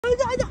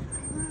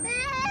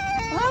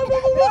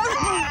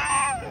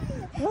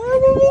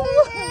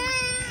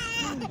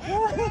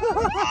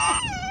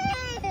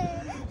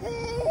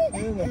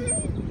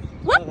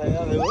What?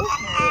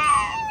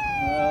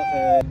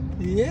 Okay.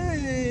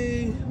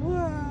 Yay!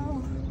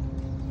 Wow!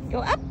 Go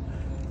up.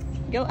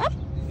 Go up.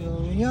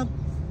 Going up.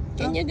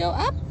 Can you go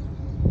up?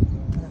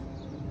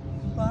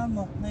 Paan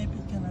mo?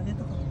 Naipit ka na.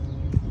 Dito ka.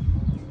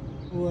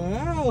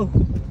 Wow!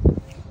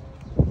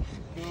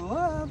 Go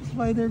up,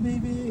 spider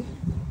baby!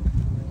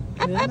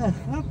 Up, Ayan up!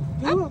 Na. Up!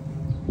 Go up!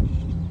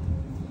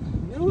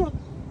 Go up!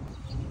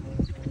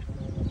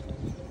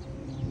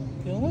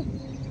 Go up!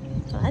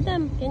 So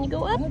Adam, can you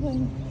go up?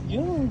 Adam,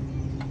 go!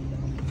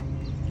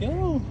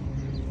 Go!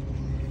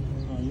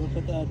 Oh, look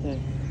at ate.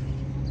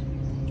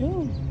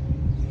 Go!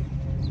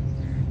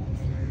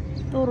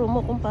 Turo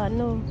mo kung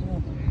paano.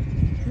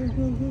 Go,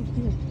 go, go,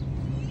 go.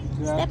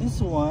 Grab Step.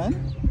 this one.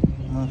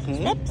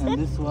 Okay, Step, step.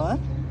 and this one.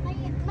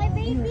 My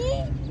baby.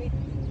 Yeah.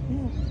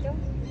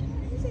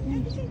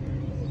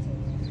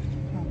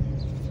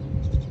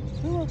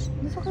 Go,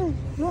 it's okay.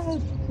 Go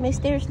ahead. May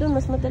stairs doon,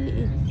 mas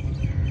madali eh.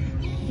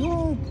 Go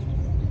ahead.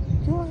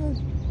 Go ahead.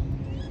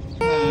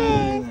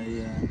 Ayan.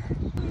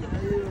 Are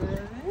you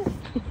ready?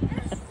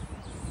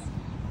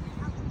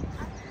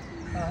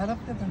 Harap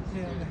ka ng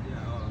chair.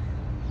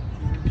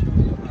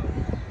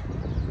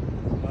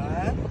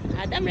 One.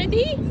 Adam,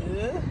 ready?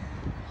 Yeah.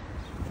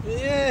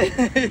 Yay!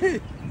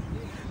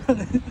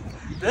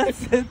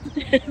 That's it.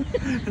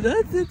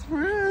 That's it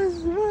for us.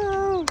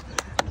 Wow.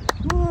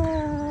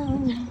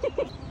 Wow.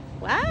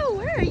 Wow,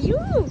 where are you?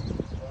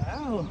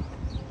 Wow.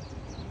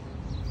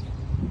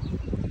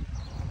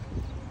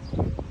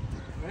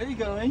 Where are you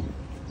going?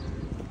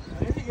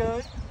 Where are you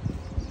going?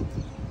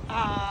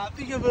 Ah,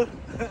 peekaboo.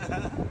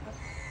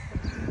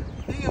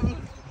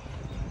 Peekaboo.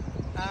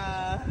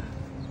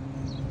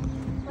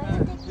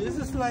 This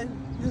is slide.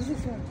 This is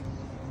slide.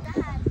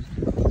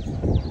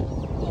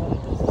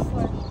 This is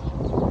slide.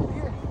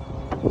 Here.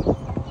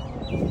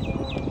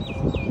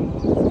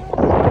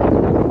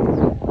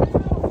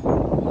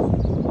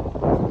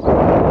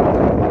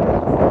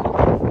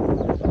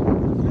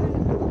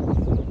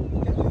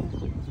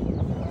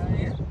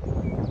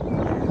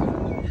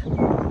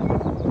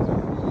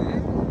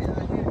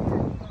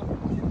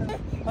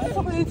 It's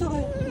okay, it's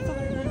okay. It's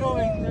okay. They're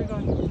going. They're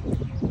going.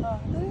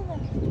 Dali na.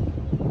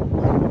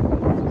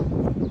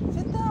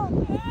 Sit down.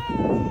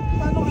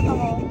 Paano kita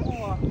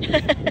makukuha?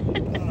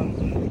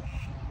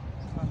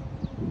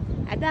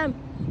 Adam,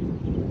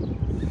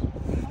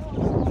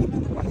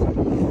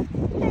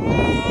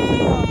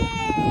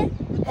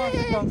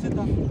 Sit down, sit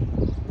down.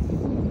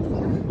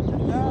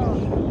 Sit down.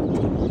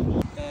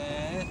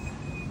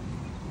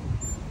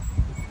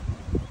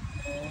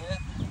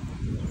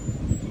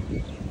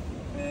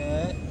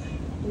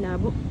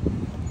 inabo.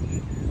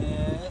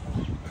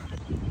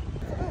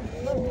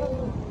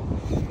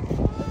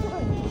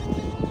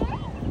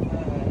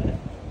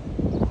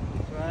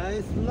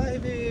 Try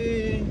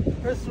sliding.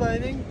 First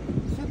sliding.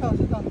 Sit down,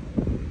 sit down.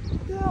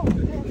 Sit down.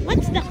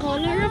 What's the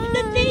color of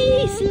the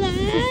day?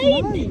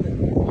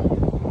 Slide.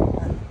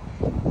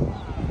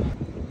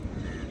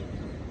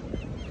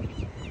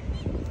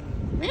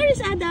 Where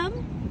is Adam?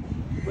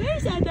 Where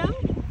is Adam?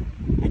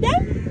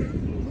 Adam?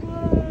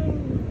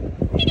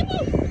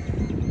 Peekaboo.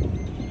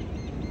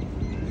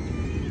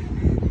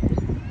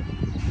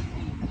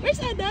 Where's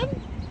Adam?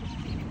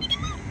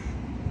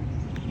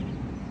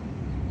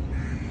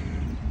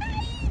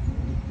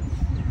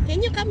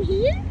 Can you come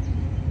here?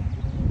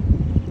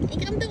 Can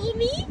you come to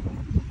Umi?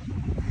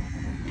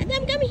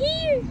 Adam, come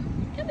here.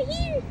 Come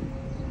here.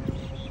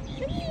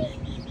 Come here.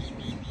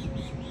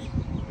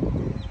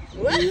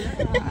 What?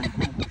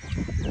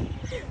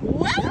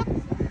 What?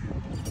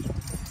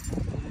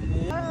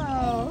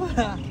 Wow.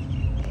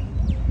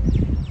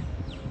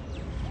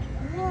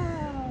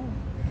 Wow.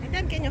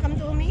 Adam, can you come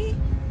to Umi?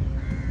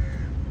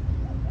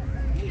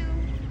 Hello.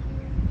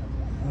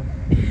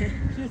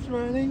 She's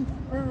running.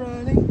 We're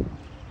running.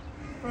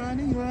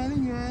 Running,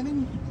 running,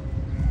 running.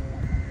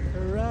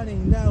 We're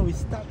running. Now we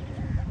stop.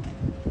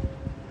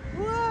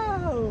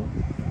 Wow.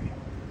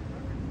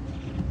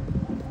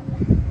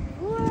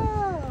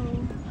 Wow.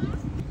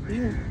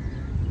 Here.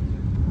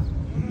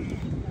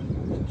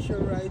 Put your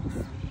right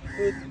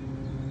foot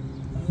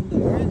on the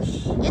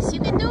bridge. Yes, you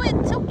can do it.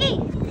 It's okay.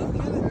 Go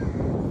get it.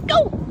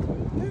 Go.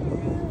 Come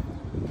here.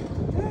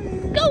 Come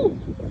here. Go.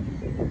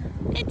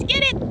 Let's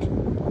get it.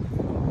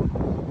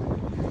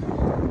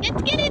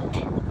 Let's get it.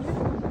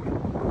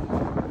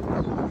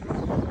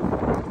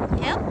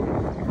 Help.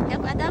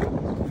 Help, Adam.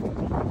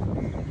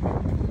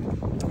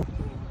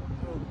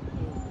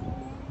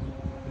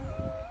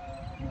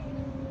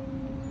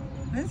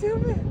 Let's see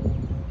me.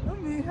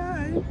 Mommy,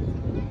 hi.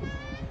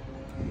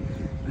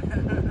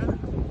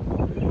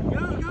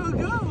 Go, go,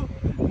 go.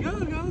 Go,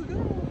 go, go.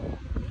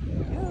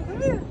 Go,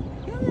 come here.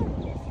 Come here.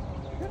 Come here.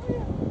 Come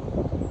here.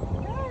 Come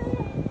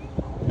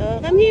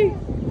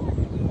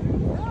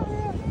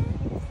here.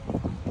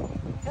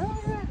 Come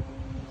here.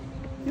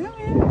 Come here. Come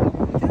here.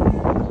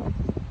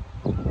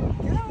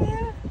 Come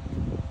here.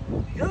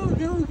 Go,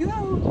 go, go.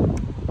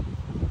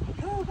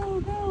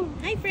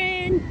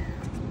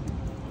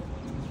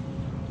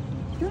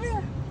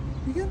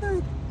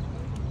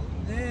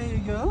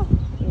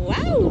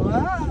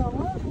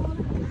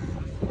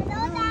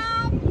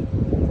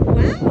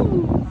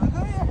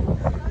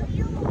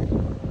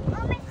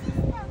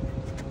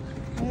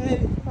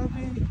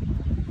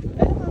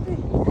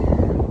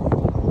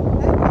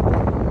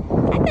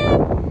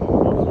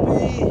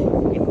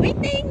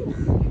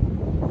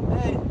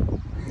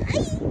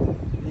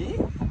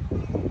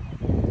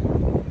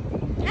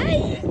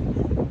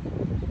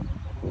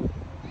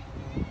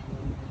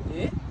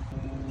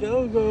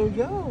 go,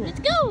 go. Let's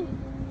go.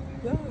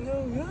 Go, go,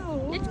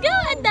 go. Let's go,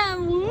 Adam.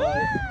 Wow.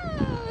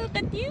 Look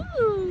at you.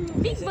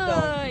 Big Sit boy.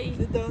 down.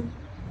 Sit down.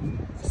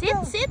 Sit,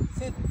 sit.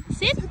 Sit.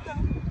 Sit. Sit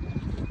down.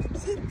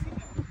 Sit.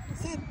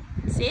 Sit.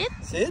 Sit.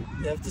 Sit.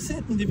 You have to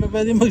sit. Hindi pa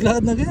pwede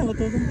maglakad na ganyan.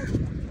 Matulog ka.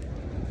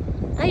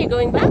 Are you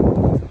going back?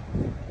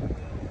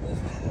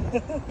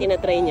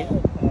 Tinatry niya.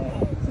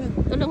 Sit.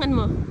 Tulungan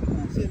mo.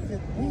 Sit,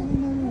 sit.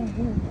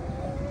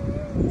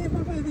 Hindi pa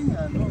pwede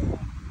yan.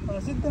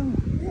 Sit down.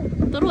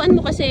 Turuan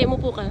mo kasi,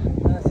 mupo ka.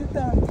 Sit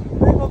down.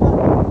 Ay, baba.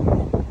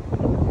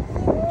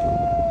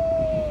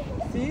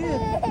 Sit.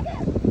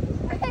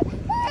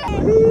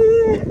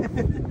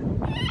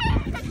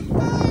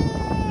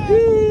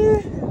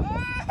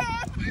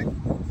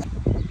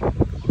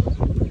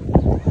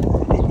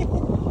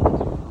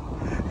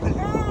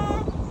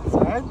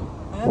 Sad?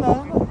 Ayan na.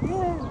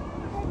 Yeah.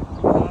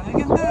 You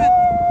can do it.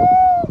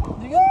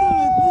 You can do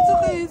it. It's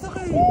okay. It's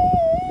okay.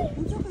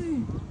 It's okay.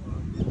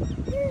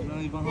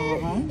 Walang ibang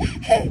hawakan?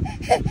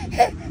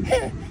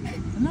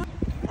 Ano?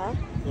 Ha?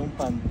 Yung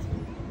pan.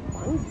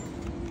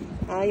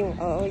 Ah, yung,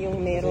 oo,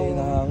 yung Kasi merong...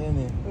 nahangin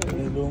eh.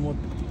 May lumot.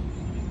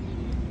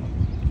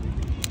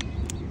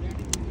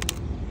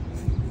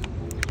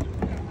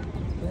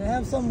 Can I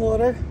have some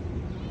water?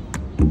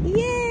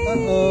 Yay!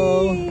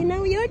 Uh-oh.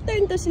 Now your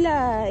turn to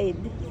slide.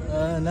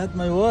 Not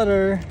my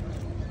water.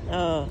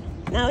 Oh,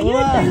 now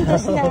your turn to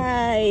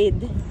slide.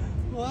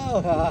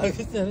 Wow,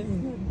 gusto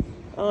rin.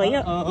 Oh,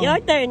 your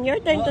turn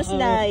to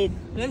slide.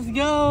 Let's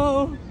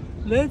go!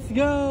 Let's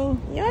go!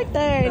 Your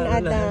turn,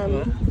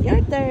 Adam.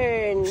 Your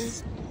turn.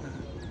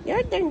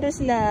 Your turn to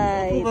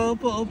slide.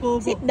 Upo.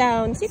 Sit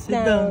down, sit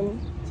down.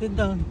 Sit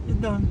down.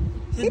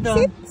 Sit,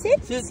 down. sit.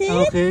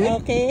 Okay.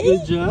 Okay.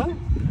 Good job.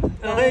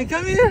 Okay,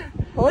 come here.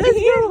 Hold Let's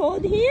here, go.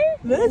 hold here.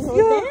 Let's Hold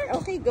go. there.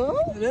 Okay, go.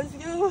 Let's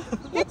go.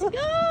 Let's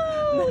go.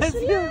 Let's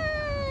go.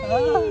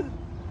 Slide.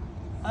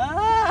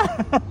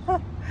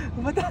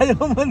 Ba't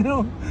ayaw mo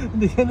nung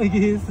hindi ka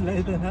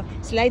nag-i-slide, anak?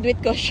 Slide with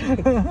caution.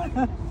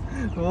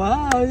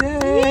 Wow, yay!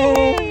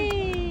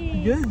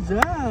 Yay! Good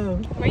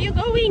job! Where are you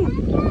going?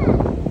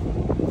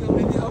 Go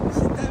in the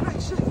opposite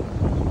direction.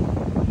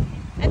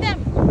 Adam,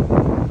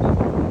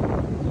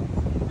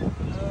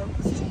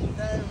 Opposite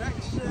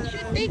direction.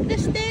 should take the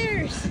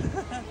stairs.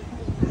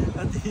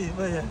 Ati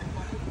ba yan?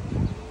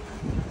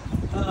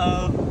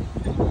 Uh-oh.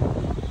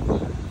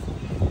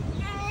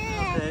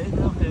 Okay.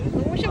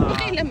 Huwag mo siyang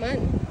pakialaman.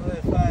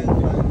 Okay, fine.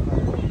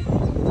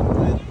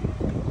 Wait.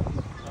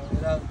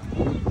 It out.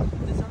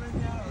 It's already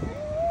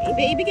out.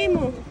 Ibigay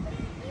mo.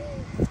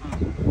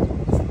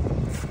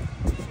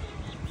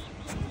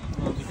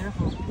 Oh, be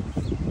careful.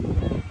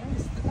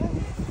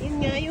 Yun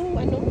nga yung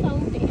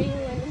fountain.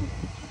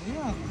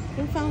 Yuck.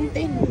 Yung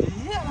fountain.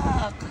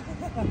 Yuck.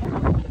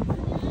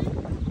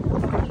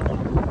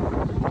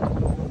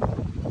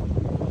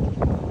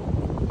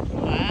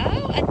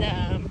 Wow,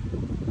 Adam.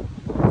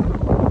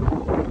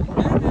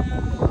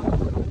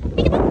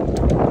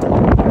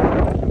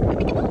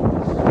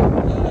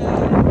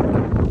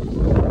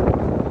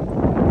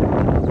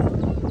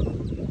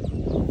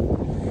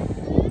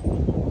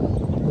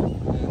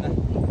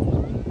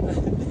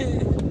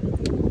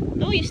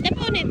 No, you step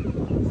on it.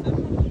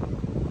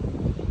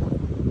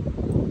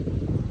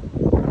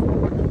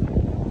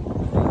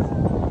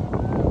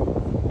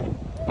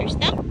 You're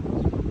stuck.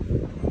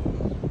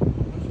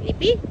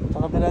 Sleepy? Sa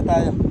kabila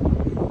tayo.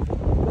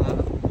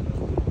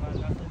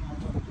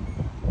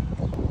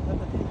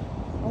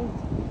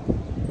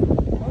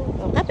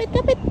 Oh, kapit.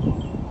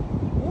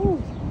 Oh.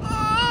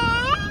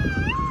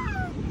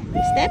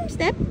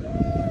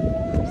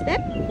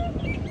 Step.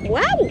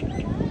 Wow!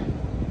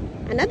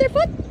 Another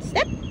foot.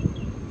 Step.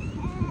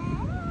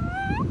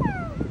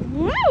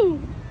 Wow!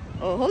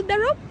 Oh, hold the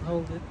rope.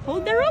 Hold it.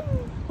 Hold the rope.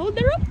 Hold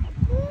the rope.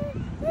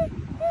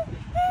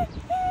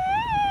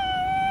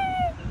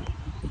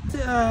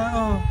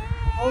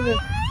 Hold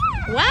it.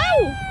 Wow!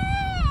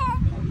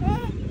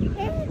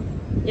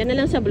 Yan na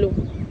lang sa blue.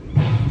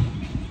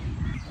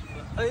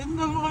 Ayun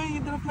na mo kami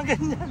i-drop na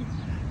ganyan.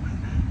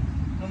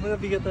 Ang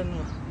mga bigatan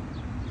mo.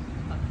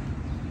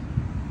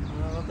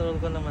 Control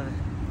ko naman eh.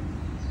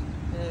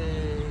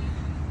 Yay.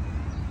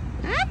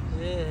 Up.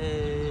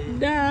 Yay.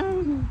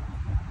 Down.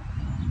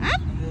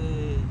 Up.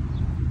 Yay.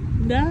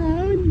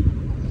 Down.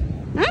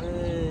 Up.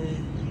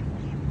 Yay.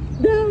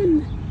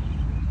 Down.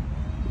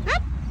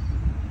 Up.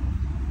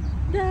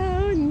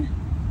 Down.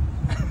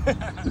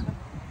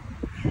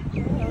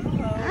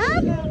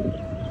 Up.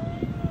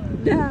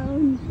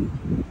 Down.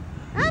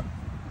 Up.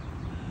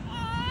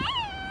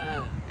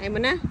 Ayaw mo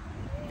na?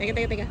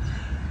 Teka.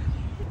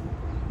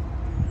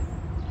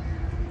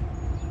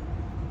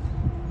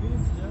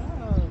 Good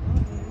job.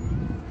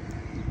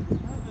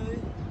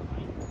 Okay.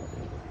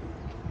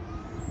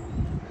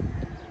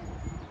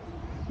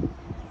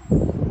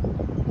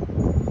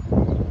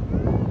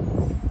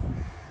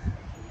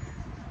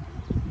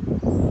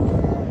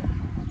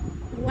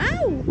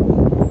 Wow!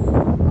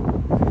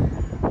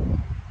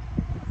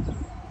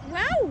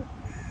 Wow!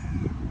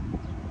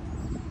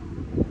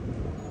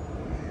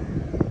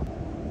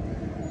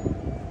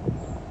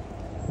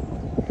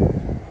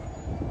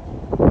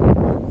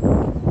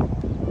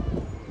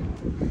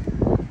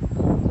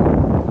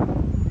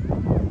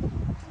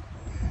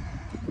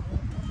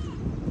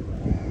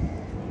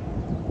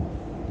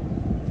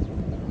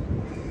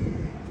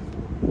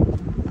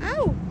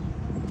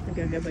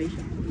 Gagabay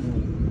siya.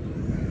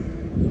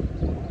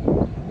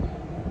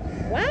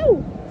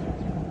 Wow!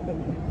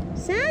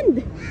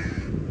 Sand!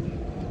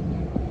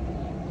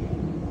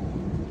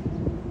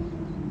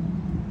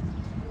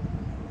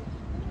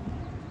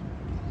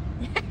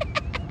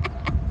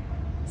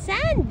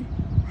 Sand!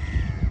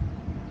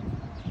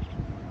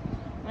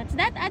 What's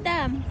that,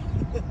 Adam?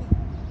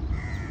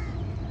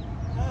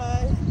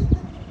 Hi!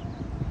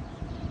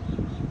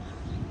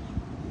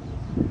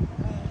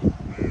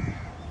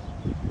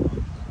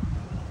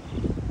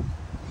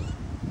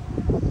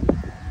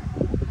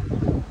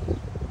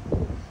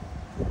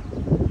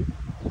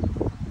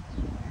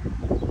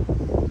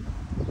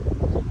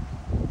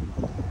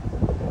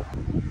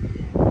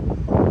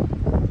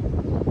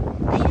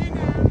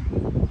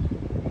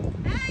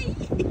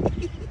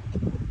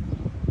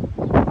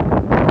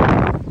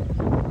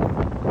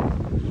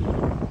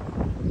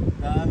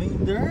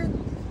 Daming dirt.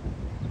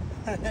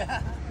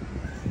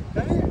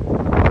 Come here.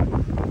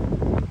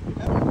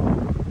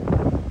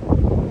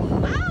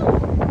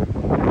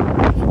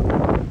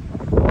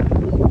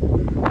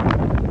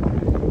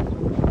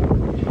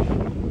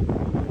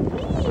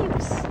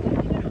 Leaves.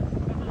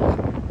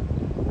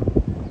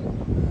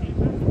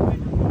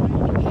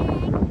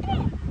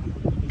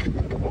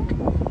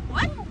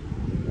 What?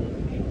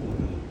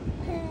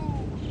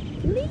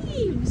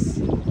 Leaves.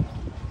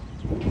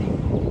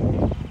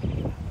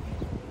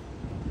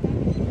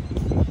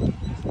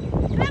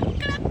 Clap,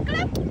 clap,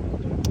 clap.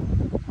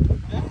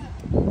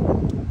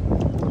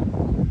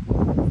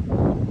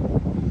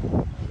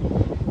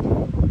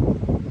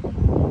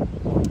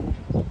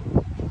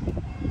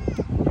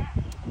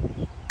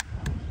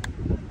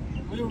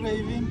 We're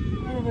waving.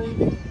 We're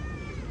waving.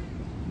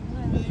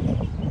 We're waving.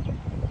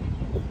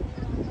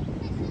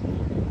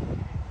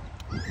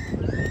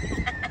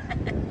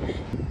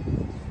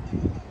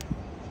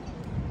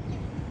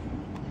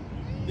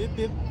 Beep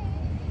beep.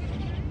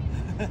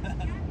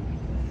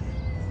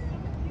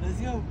 Let's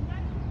go.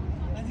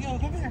 Let's go.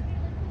 Come here.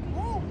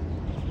 Oh.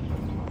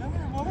 Come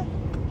here, boy.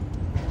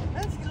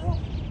 Let's go.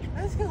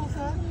 Let's go,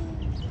 son.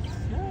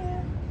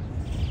 Yeah.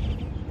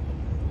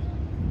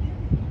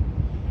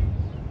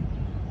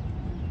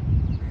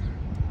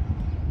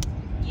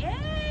 Yay!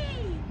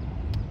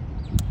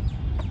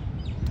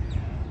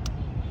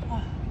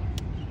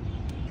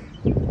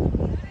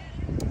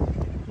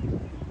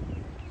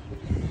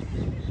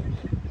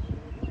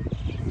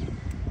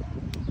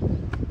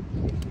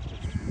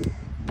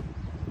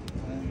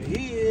 I'm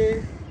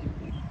here.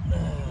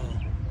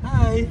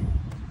 Hi.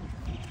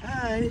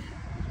 Hi.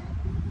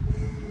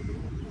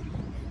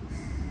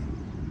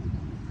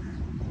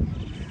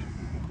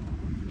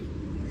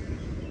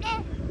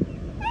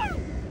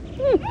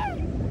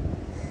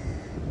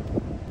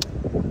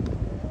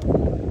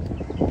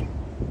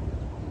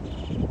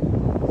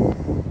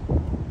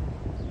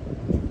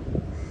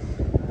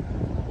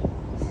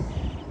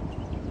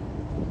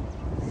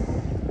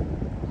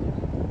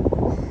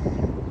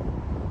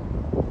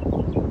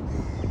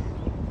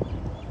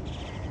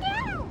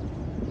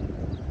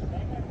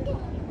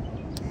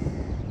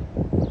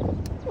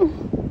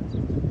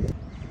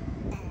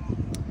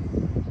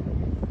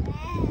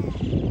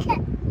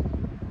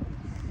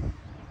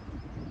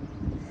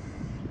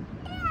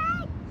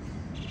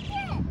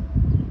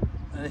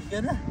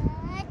 Halika na.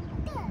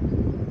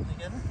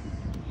 Halika na.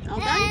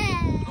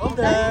 All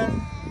done?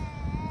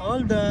 All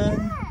done.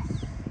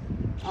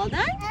 All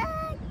done.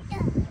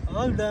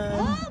 All done?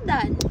 All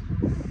done.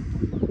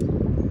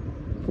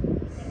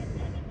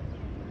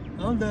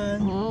 All done. All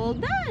done. All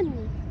done.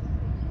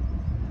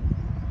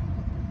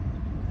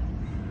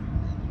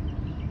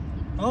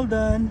 All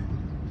done.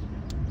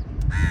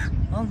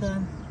 All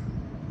done.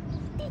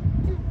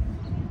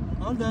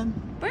 All done.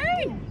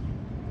 Bird.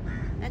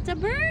 That's a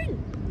bird.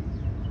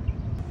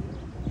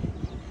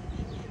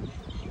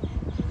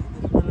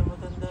 Hindi pala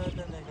matanda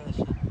na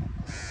kasha.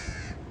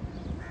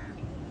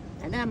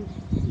 Adam.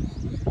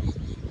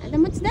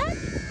 Adam, what's that?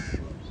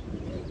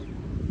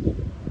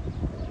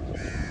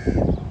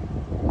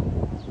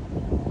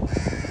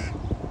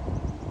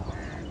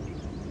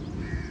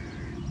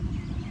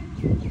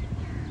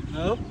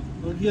 Nope.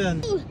 Huwag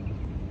yan.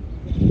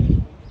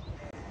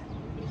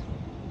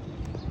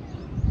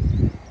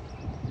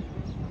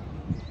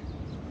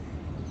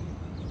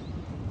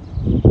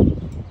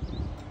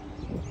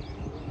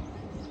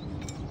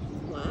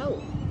 Wow.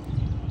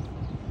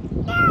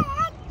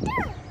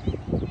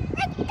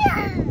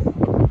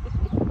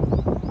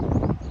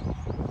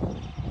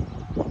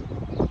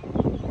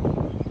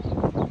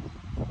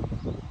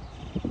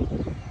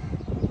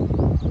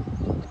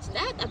 What's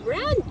that? A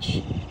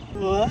branch.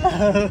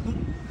 Wow.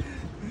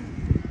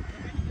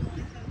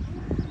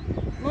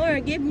 More.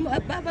 Give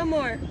Papa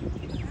more.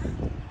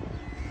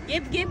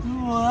 Give.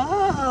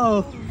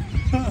 Wow.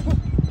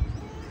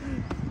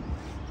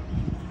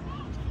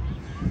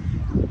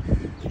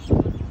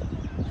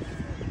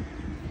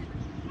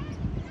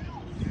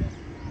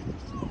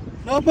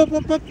 No, pop.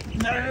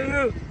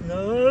 No.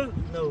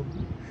 No.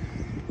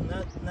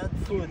 Not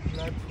food.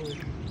 Not food.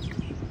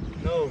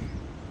 No.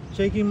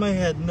 Shaking my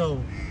head.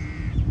 No.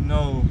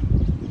 No.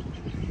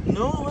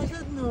 No, I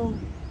said no.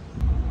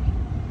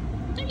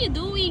 What are you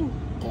doing?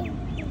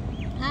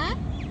 Huh?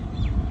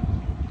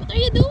 What are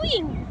you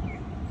doing?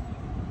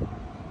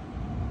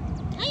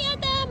 Hi,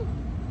 Adam.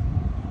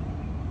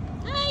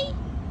 Hi.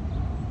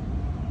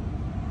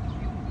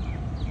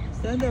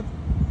 Stand up.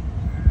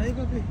 Hey,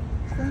 puppy.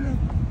 Stand up.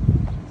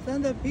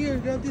 Stand up here.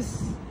 Grab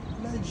this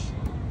ledge.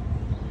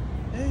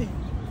 Hey.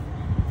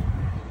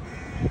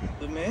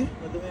 Dumi?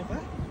 Madumi pa?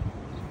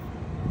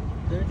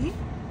 Dirty?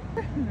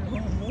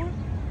 One more?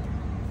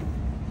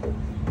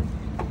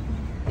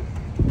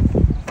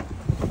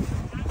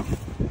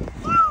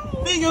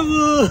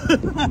 Peekaboo!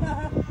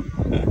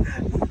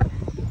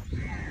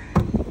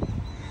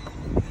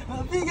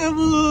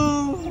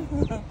 Peekaboo!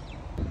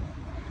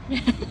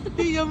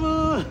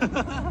 Peekaboo!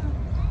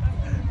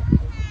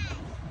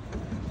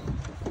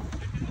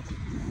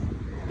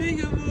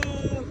 Peekaboo!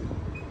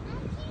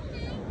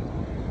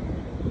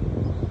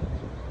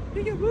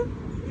 Peekaboo!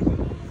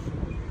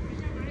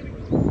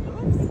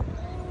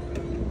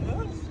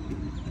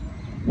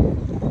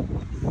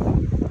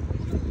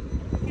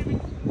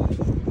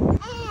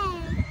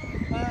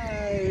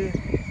 Hi!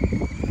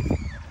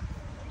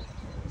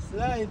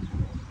 Slide!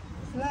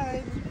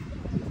 Slide!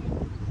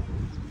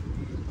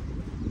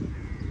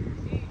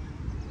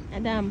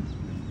 Adam.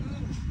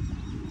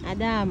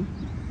 Adam.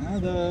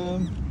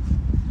 Adam!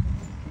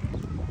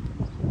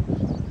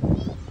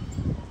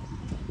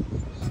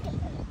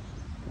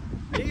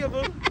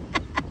 Peekaboo!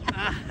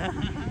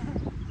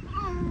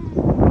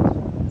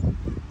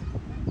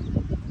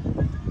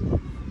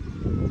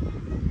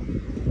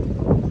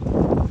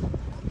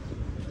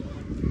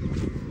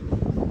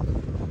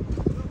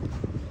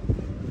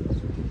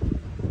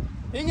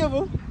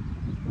 Peekaboo!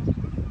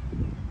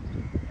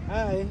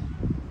 Hi!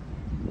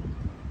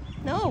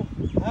 No.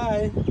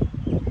 Hi!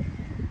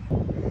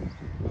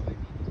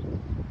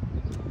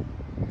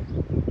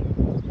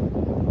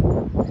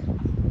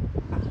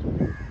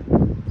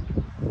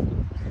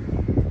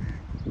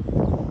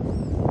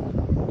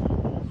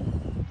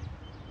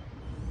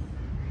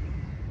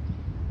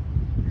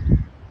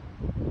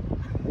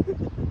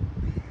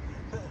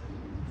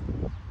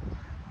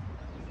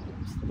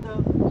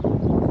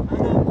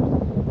 Adam!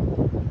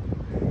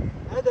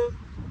 Adam!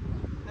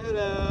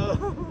 Hello!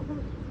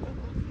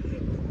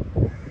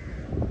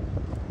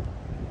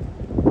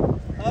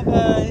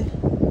 Bye-bye!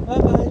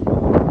 Bye-bye!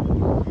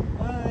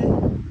 Bye!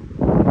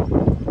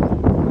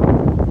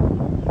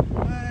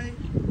 Bye!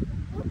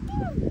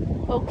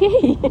 Okay.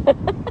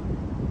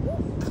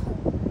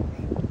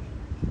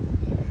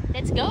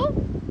 Let's go.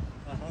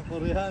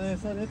 Koreano yung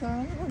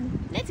salita.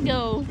 Let's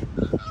go.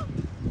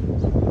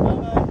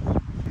 Bye-bye!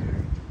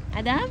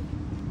 Adam,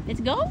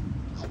 let's go.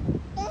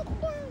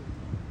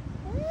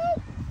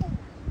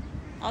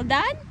 All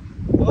done?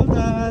 All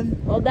done!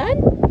 All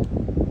done?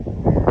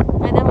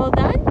 Adam, all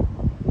done?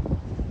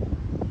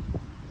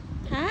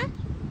 Huh?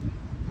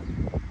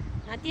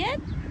 Not yet?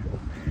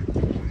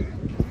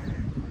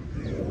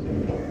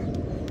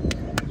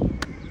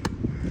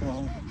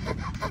 Oh.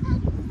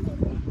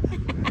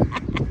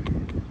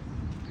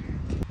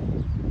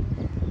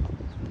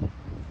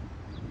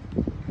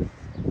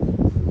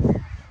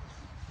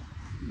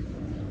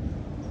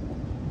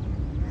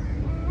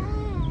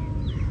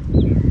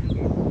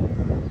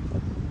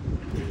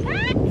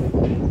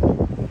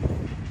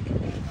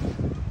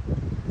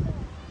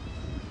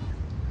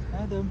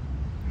 Adam.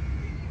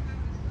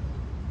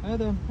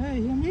 Adam, hey,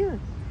 I'm here.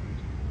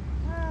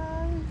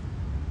 Hi.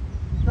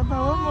 Papa,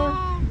 one more.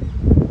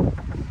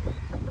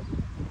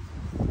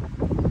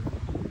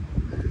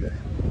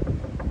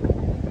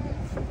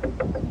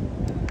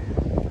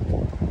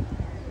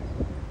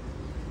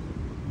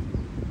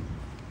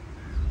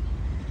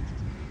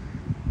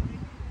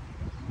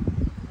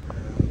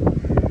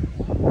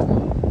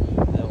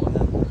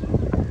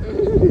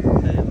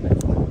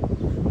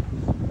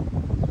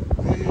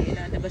 Ano yung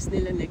ilalabas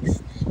nila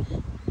next?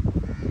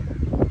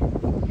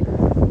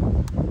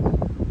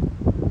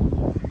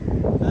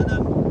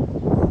 Adam.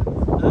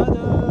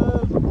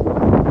 Adam.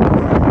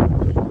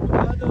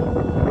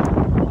 Adam.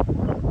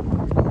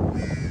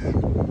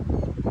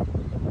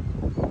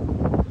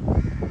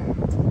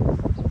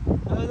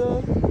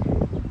 Adam.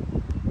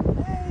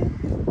 Hey.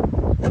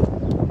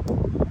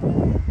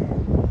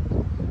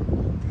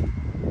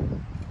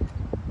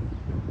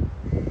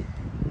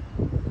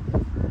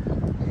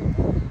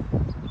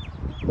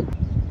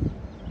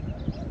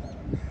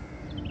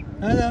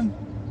 Adam.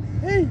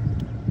 Hey.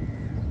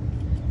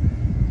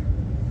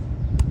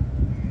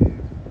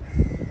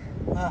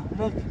 Ah,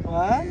 look.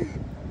 1,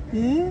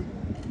 2.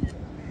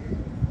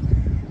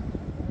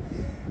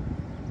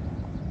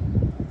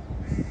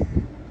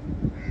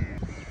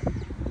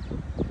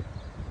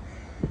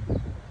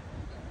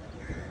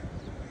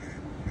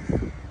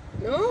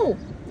 No,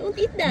 don't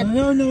eat that.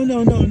 No, no,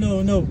 no, no,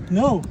 no, no,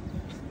 no.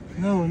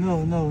 No,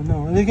 no, no,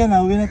 no. Halika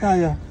na, uwi na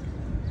tayo.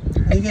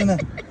 Halika na.